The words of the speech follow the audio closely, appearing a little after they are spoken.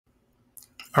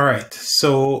All right,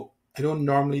 so I don't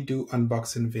normally do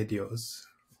unboxing videos.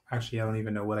 Actually, I don't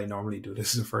even know what I normally do.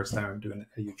 This is the first time I'm doing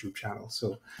a YouTube channel.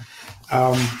 So,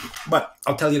 um, but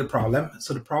I'll tell you the problem.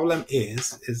 So the problem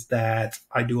is that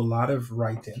I do a lot of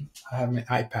writing. I have my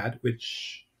iPad,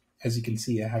 which, as you can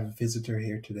see, I have a visitor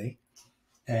here today,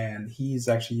 and he's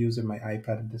actually using my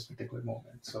iPad at this particular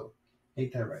moment. So,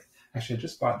 ain't that right? Actually, I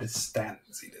just bought this stand.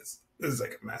 See this? This is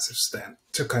like a massive stand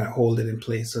to kind of hold it in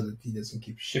place so that he doesn't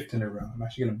keep shifting around. I'm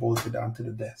actually going to bolt it down to the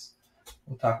desk.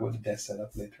 We'll talk about the desk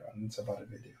setup later on. It's about a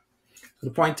video. So the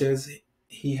point is,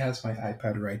 he has my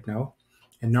iPad right now,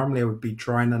 and normally I would be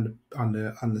drawing on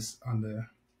the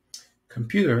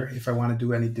computer if I want to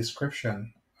do any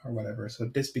description or whatever. So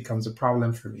this becomes a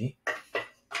problem for me,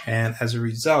 and as a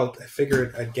result, I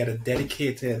figured I'd get a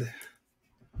dedicated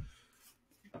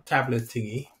tablet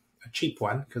thingy, a cheap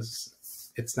one, because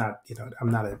it's not, I'm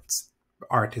not an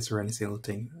artist or any single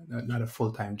thing, not a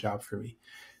full-time job for me.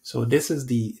 So this is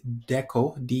the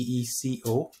Deco,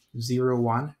 DECO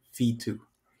 01 V2.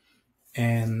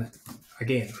 And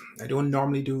again, I don't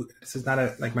normally do, this is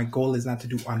not like my goal is not to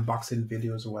do unboxing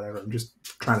videos or whatever. I'm just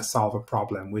trying to solve a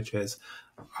problem, which is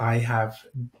I have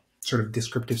sort of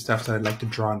descriptive stuff that I'd like to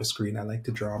draw on the screen. I like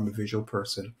to draw. I'm a visual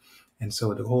person. And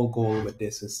so the whole goal with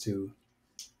this is to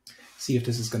see if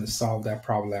this is going to solve that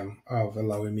problem of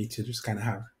allowing me to just kind of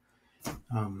have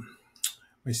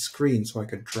my screen so I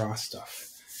could draw stuff.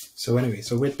 So anyway,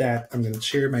 so with that, I'm going to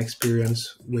share my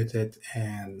experience with it,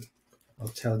 and I'll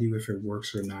tell you if it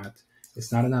works or not.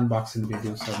 It's not an unboxing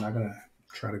video, so I'm not going to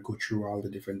try to go through all the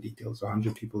different details.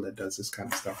 100 people that does this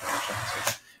kind of stuff on the channel,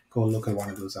 so go look at one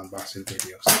of those unboxing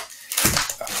videos.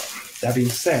 That being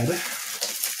said,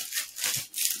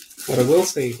 what I will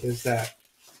say is that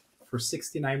for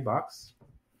 69 bucks,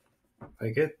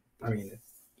 it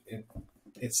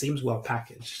seems well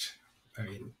packaged. I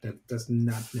mean, that's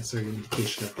not necessarily an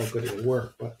indication of how good it will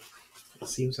work, but it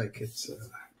seems like it's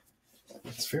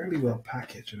fairly well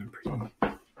packaged, and I'm pretty,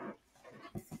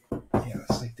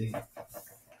 it's like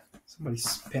somebody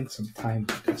spent some time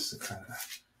with this to kind of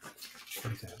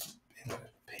put it in the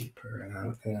paper,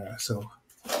 and so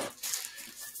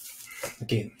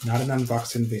again, not an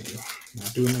unboxing video,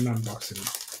 not doing an unboxing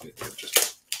video,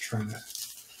 just trying to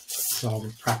solve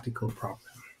a practical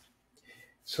problem.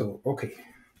 So, okay.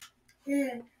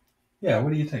 Yeah,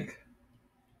 what do you think?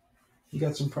 You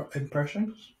got some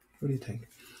impressions? What do you think?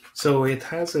 So it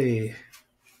has a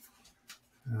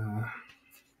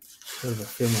sort of a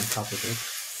film on top of it.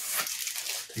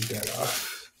 Take that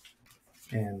off.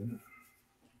 And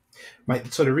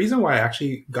so the reason why I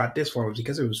actually got this one was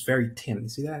because it was very thin. You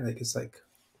see that? It's like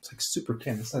super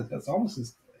thin. It's almost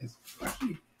it's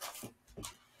actually,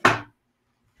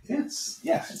 it's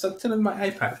as thin as my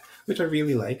iPad, which I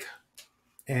really like.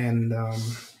 And I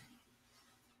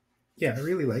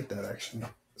really like that actually.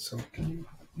 So can you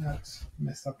not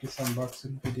mess up this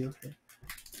unboxing video here?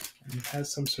 And it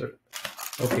has some sort of,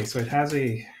 okay, so it has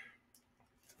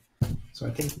so I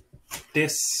think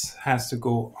this has to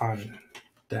go on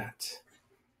that,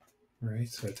 right?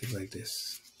 So I think like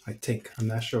this, I'm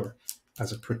not sure,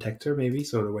 as a protector maybe,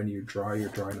 so that when you draw, you're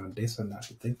drawing on this and that.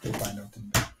 I think we'll find out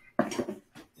in there.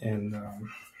 And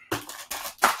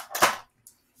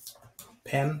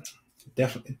pen,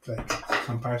 definitely, like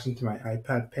comparison to my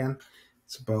iPad pen,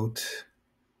 it's about,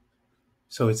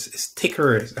 so it's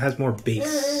thicker, it has more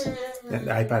base. And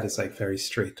the iPad is like very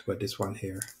straight, but this one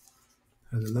here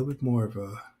has a little bit more of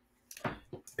a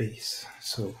base.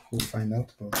 So we'll find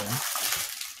out about that.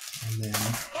 And then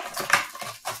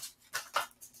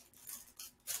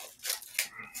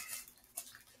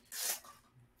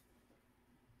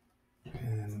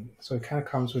so it kind of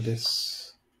comes with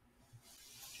this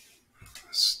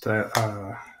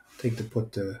thing to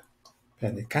put the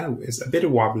pen. It kind of is a bit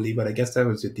wobbly, but I guess that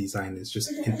was the design. It's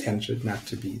just intentioned not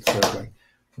to be sort of like,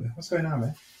 what's going on,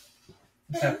 man?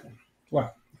 What's happening?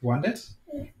 What? You want this?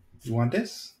 You want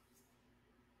this?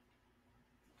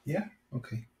 Yeah?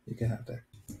 Okay, you can have that.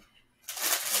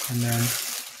 And then,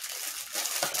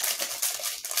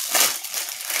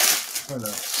 what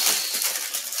else?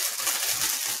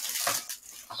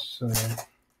 So,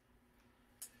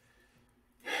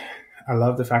 I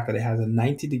love the fact that it has a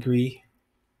 90-degree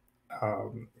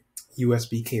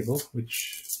USB cable,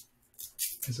 which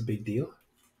is a big deal.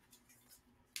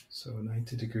 So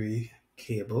 90-degree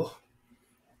cable.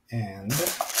 And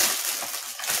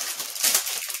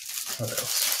what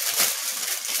else?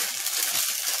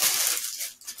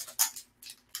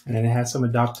 And then it has some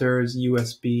adapters,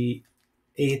 USB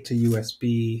A to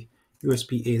USB,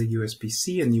 USB A to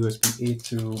USB-C, and USB A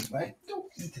to, right?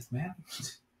 Don't eat it, man.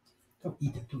 Don't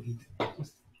eat it, don't eat it.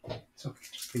 It's okay,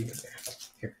 just leave it there.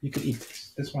 Here, you can eat this.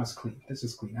 this one's clean. This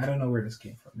is clean. I don't know where this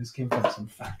came from. This came from some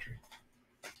factory.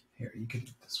 Here, you can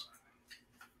eat this one.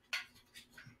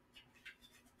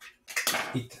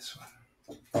 Eat this one.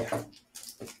 Yeah.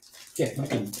 Yeah, you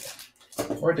can eat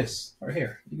that. Or this. Or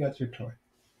here. You got your toy.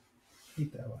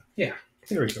 Eat that one. Yeah.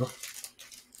 There we go.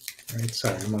 All right.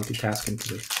 Sorry, I'm multitasking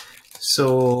today.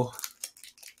 So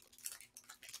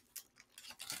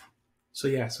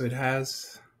yeah. So it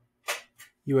has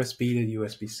USB to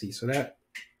USB-C. So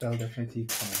that'll definitely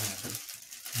come in handy.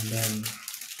 And then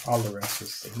all the rest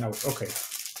is now. Okay.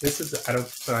 This is I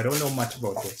don't know much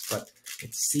about this, but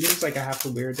it seems like I have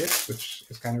to wear this, which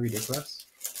is kind of ridiculous.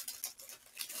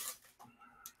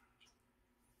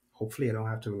 Hopefully I don't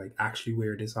have to like actually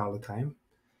wear this all the time.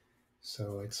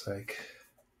 So it's like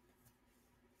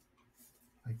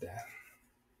that.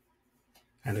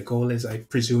 And the goal is, I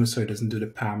presume, so it doesn't do the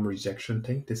palm rejection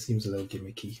thing. This seems a little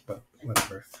gimmicky, but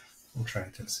whatever. We'll try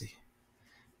it and see.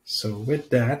 So with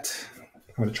that,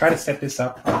 I'm going to try to set this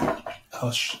up.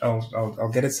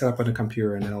 I'll get it set up on the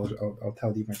computer, and then I'll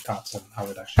tell you my thoughts on how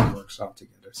it actually works all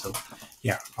together. So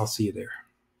yeah, I'll see you there.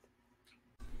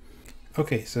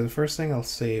 Okay, so the first thing I'll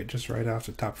say just right off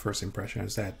the top, first impression,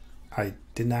 is that I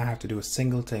did not have to do a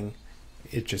single thing.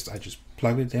 I just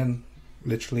plugged it in,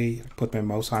 literally put my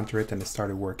mouse onto it, and it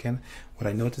started working. What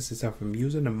I noticed is that if I'm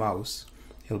using the mouse,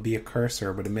 it'll be a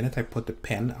cursor, but the minute I put the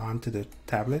pen onto the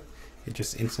tablet, it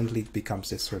just instantly becomes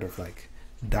this sort of like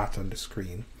dot on the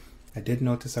screen. I did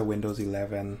notice that Windows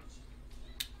 11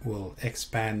 will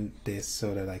expand this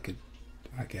so that I could,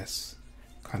 I guess,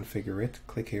 configure it.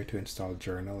 Click here to install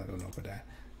Journal. I don't know about that.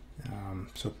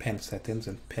 So pen settings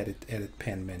and edit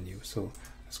pen menu. So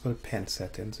let's go to pen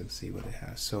settings and see what it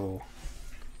has. So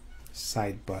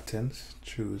side buttons,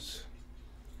 choose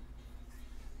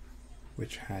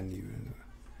which hand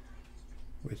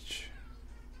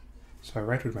so I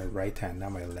write with my right hand,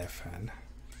 not my left hand.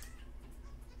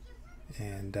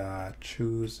 And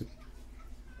choose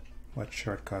what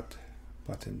shortcut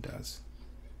button does.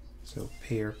 So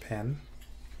pair pen.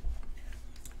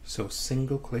 So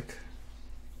single click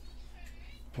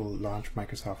will launch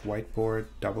Microsoft Whiteboard,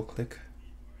 double click,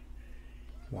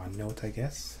 OneNote, I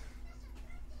guess.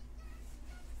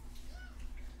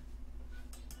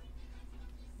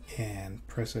 And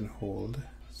press and hold,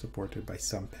 supported by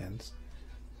some pens.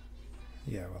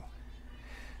 Yeah, well,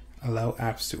 allow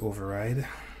apps to override.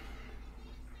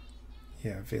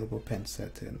 Yeah, available pen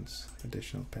settings,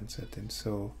 additional pen settings.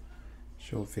 So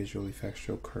show visual effects,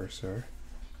 show cursor.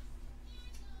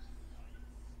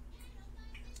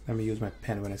 Let me use my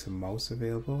pen when it's a mouse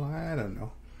available. I don't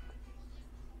know.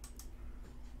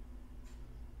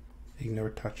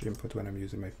 Ignore touch input when I'm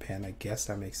using my pen. I guess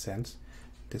that makes sense.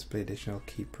 Display additional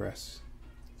key press.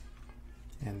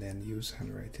 And then use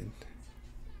handwriting.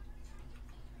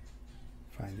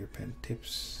 Find your pen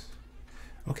tips.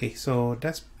 Okay, so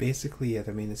that's basically it.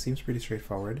 I mean, it seems pretty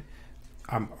straightforward.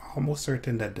 I'm almost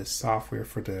certain that the software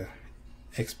for the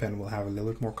X Pen will have a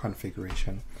little bit more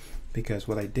configuration, because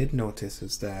what I did notice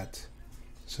is that,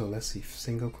 so let's see,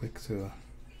 single click to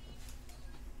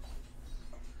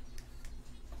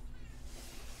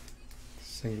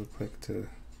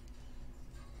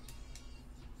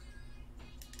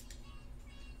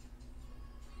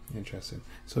interesting.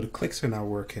 So the clicks are now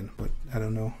working, but I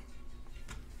don't know.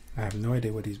 I have no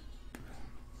idea what these.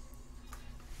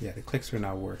 Yeah, the clicks are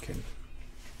now working.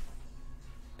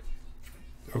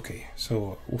 Okay,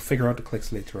 so we'll figure out the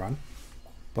clicks later on.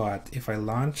 But if I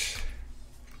launch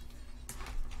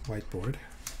Whiteboard,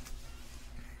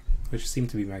 which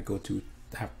seems to be my go-to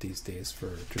app these days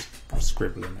for just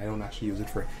scribbling, I don't actually use it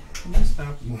for. Can you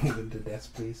stop moving the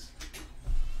desk, please?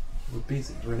 We're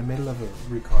busy. We're in the middle of a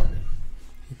recording.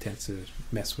 It tends to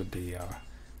mess with the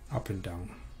up and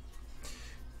down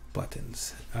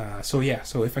buttons. So yeah,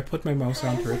 so if I put my mouse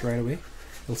onto it right away,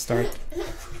 it'll start.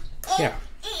 Yeah.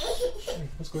 Hey,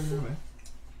 what's going on, man?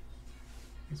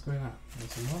 What's going on?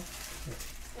 Want some more? Here.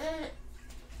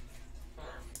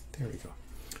 There we go.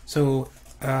 So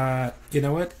you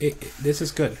know what? This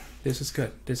is good. This is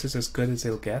good. This is as good as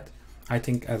it'll get. I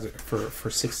think for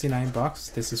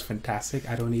 $69, this is fantastic.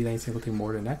 I don't need any single thing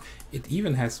more than that. It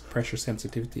even has pressure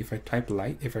sensitivity. If I type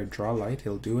light, if I draw light,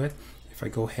 it'll do it. If I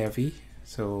go heavy,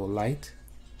 so light,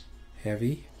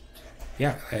 heavy,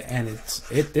 yeah, and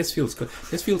this feels good.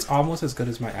 This feels almost as good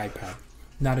as my iPad.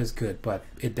 Not as good, but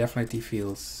it definitely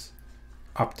feels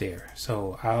up there.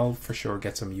 So I'll for sure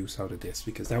get some use out of this,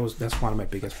 because that's one of my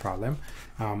biggest problem.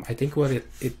 I think what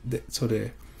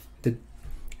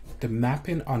the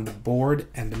mapping on the board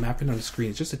and the mapping on the screen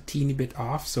is just a teeny bit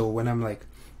off. So when I'm like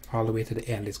all the way to the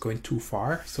end. It's going too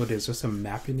far, so there's just some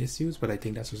mapping issues, but I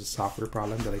think that's just a software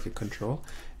problem that I could control.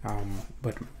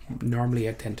 But normally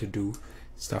I tend to do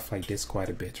stuff like this quite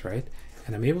a bit, right?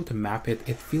 And I'm able to map it.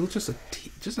 It feels just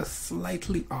a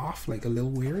slightly off, like a little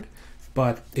weird,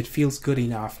 but it feels good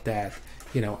enough that,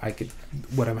 you know, I could,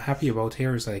 what I'm happy about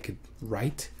here is I could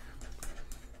write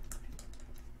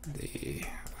the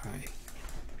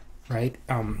right.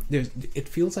 It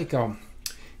feels like you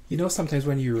know, sometimes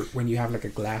when you have like a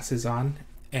glasses on,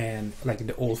 and like in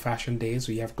the old-fashioned days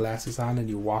where you have glasses on and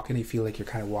you walk and you feel like you're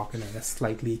kind of walking on a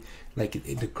slightly, like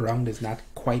the ground is not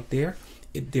quite there.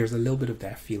 There's a little bit of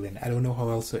that feeling. I don't know how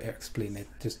else to explain it.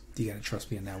 Just, you gotta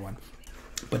trust me on that one.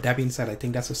 But that being said, I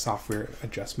think that's a software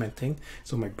adjustment thing,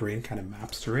 so my brain kind of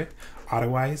maps through it.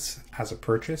 Otherwise, as a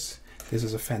purchase, this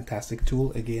is a fantastic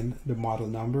tool. Again, the model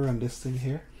number on this thing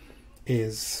here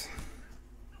is,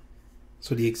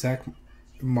 so the exact,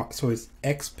 so it's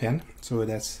X pen, so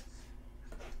that's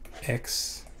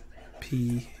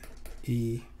XPEN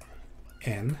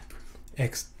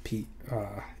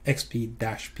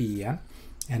XP-PEN,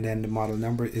 and then the model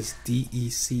number is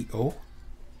DECO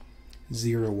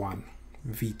 01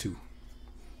 V2.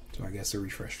 So I guess the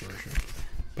refresh version.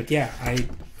 But yeah,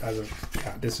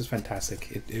 this is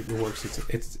fantastic. It works.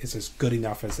 It's as good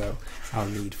enough as I'll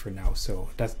need for now. So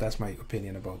that's my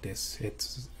opinion about this.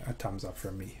 It's a thumbs up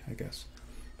from me, I guess.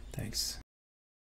 Thanks.